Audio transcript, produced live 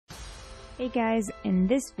Hey guys, in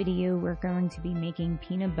this video we're going to be making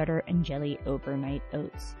peanut butter and jelly overnight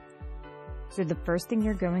oats. So the first thing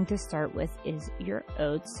you're going to start with is your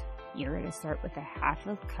oats. You're going to start with a half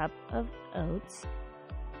a cup of oats.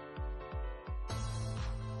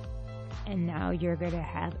 And now you're going to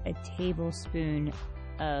have a tablespoon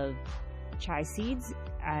of chia seeds.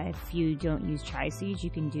 If you don't use chia seeds, you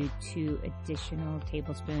can do 2 additional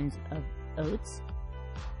tablespoons of oats.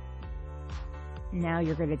 Now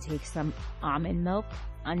you're going to take some almond milk.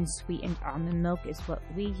 Unsweetened almond milk is what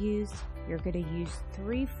we use. You're going to use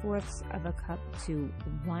 3/4 of a cup to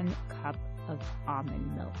 1 cup of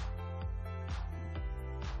almond milk.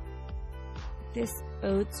 This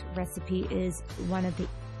oats recipe is one of the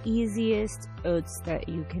easiest oats that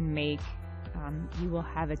you can make. You will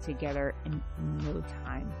have it together in no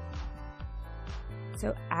time.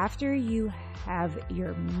 So after you have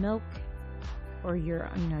your milk or your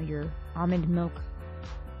almond milk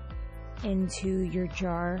into your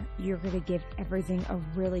jar, you're going to give everything a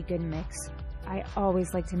really good mix. I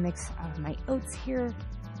always like to mix my oats here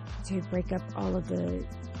to break up all of the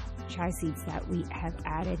chia seeds that we have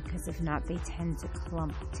added, because if not, they tend to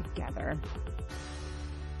clump together.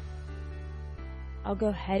 I'll go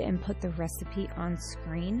ahead and put the recipe on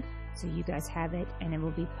screen so you guys have it, and it will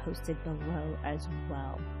be posted below as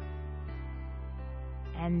well.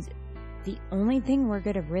 And the only thing we're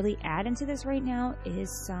going to really add into this right now is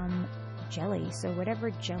some jelly. So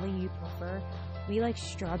whatever jelly you prefer. We like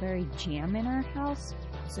strawberry jam in our house,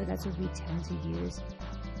 so that's what we tend to use.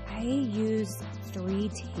 I use 3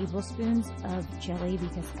 tablespoons of jelly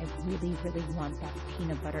because I really want that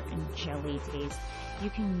peanut butter and jelly taste.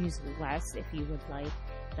 You can use less if you would like,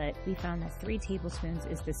 but we found that 3 tablespoons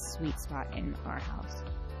is the sweet spot in our house.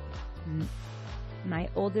 My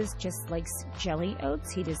oldest just likes jelly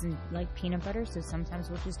oats. He doesn't like peanut butter, so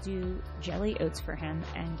sometimes we'll just do jelly oats for him,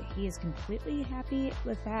 and he is completely happy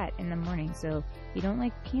with that in the morning. So if you don't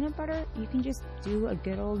like peanut butter, you can just do a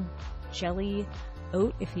good old jelly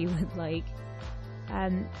oat if you would like.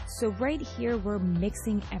 So right here we're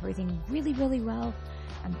mixing everything really well.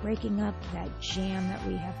 I'm breaking up that jam that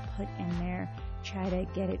we have put in there. Try to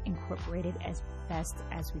get it incorporated as best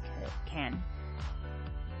as we can.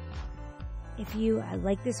 If you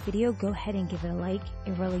like this video, go ahead and give it a like.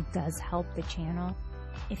 It really does help the channel.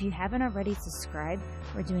 If you haven't already, subscribe.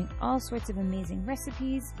 We're doing all sorts of amazing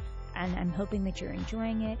recipes, and I'm hoping that you're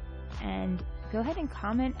enjoying it. And go ahead and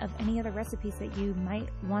comment of any other recipes that you might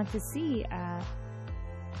want to see.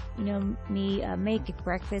 Me make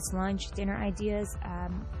breakfast, lunch, dinner ideas.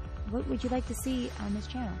 What would you like to see on this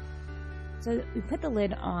channel? So we put the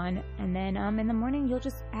lid on, and then in the morning you'll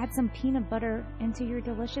just add some peanut butter into your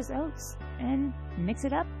delicious oats and mix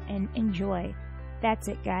it up and enjoy. That's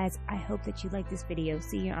it, guys. I hope that you like this video.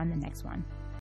 See you on the next one.